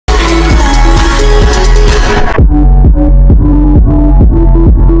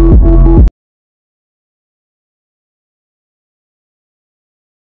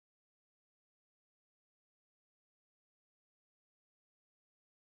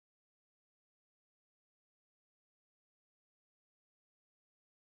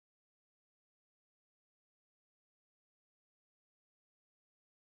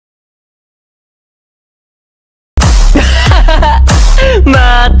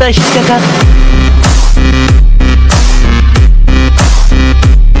また引っかかった。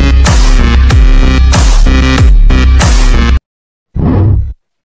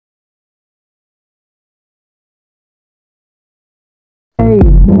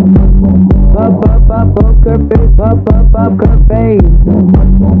Poker face, poker face.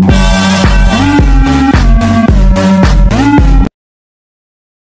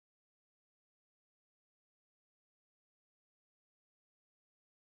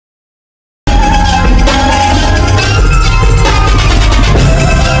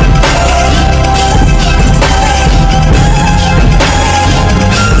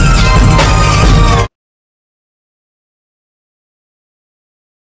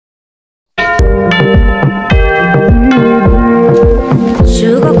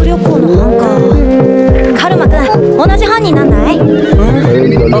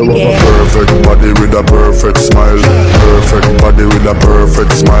 Perfect body with a perfect smile. Perfect body with a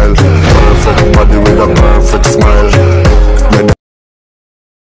perfect smile. Perfect body with a perfect smile.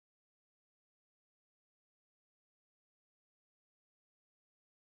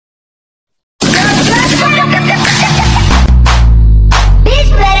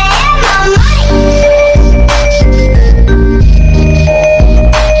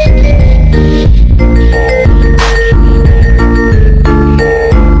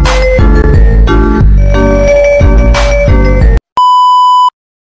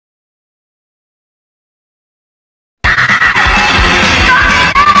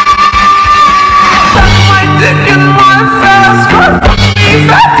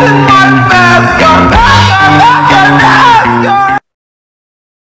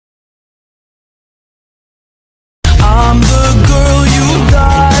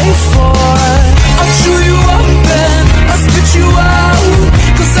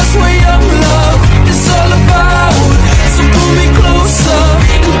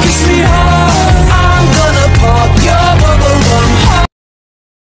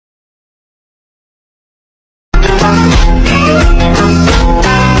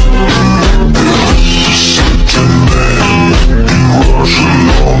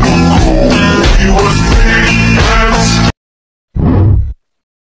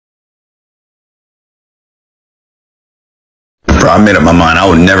 I made up my mind. I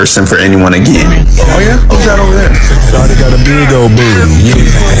would never send for anyone again. Oh yeah? Who's that over there? Shawty got a big old booty.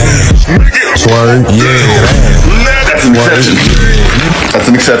 Yeah. Swerve. Yeah. That's an exception. That's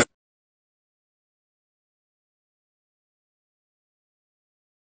an exception.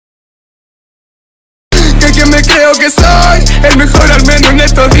 Que me creo que soy el mejor al menos en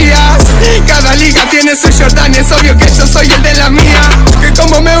estos días. Cada liga tiene su Jordan y es obvio que yo soy el de la mía. Que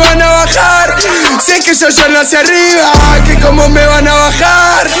cómo me van a bajar si es que yo no hacia arriba. Que cómo me van a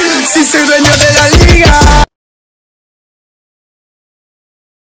bajar si soy dueño de la liga.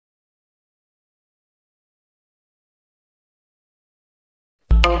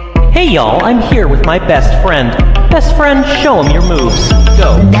 Hey y'all, I'm here with my best friend. Best friend, show him your moves.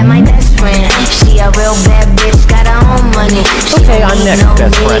 Go. That my best friend. She a real bad bitch, got her own money. Okay, I'm next,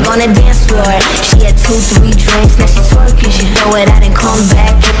 best friend. On the dance floor, she had 2-3 drinks, now she's twerking. She throw it out and come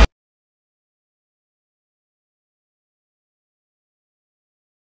back.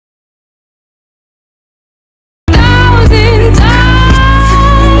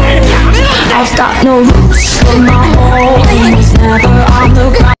 I've got no roots, but my home is never on the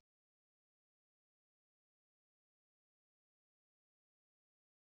ground.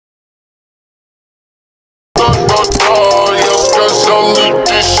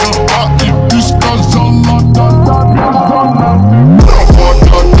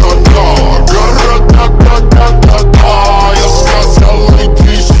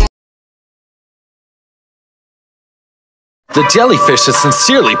 The jellyfish is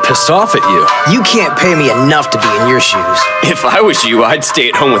sincerely pissed off at you. You can't pay me enough to be in your shoes. If I was you, I'd stay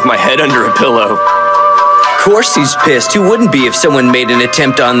at home with my head under a pillow. Of course he's pissed. Who wouldn't be if someone made an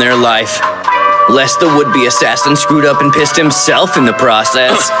attempt on their life? Lest the would-be assassin screwed up and pissed himself in the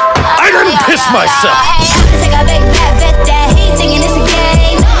process. I didn't piss myself! Take a big fat bet that he's thinking it's a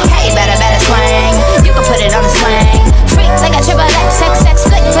game. Hey, better swing. You can put it on the swing. Freak like a triple X,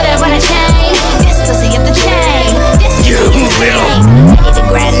 flick, put it on a chain. This pussy up the chain. This you will. Daddy the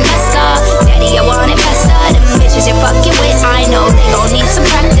grandmaster. Daddy, I want it faster. Them bitches you're fucking with, I know they gon' need some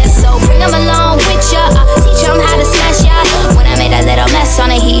practice. So bring them along with ya. Teach them how to smash ya. When I made a little mess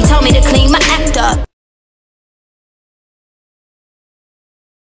on it, he told me to clean my act up.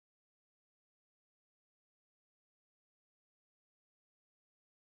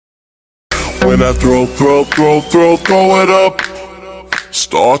 When I throw it up.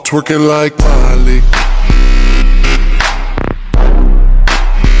 Start twerking like Miley.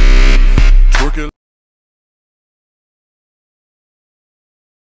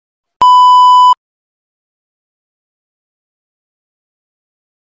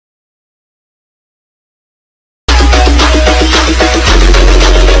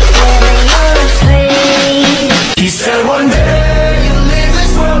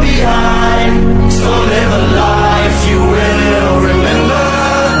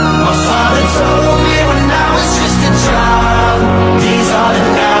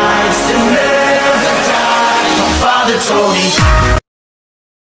 told me.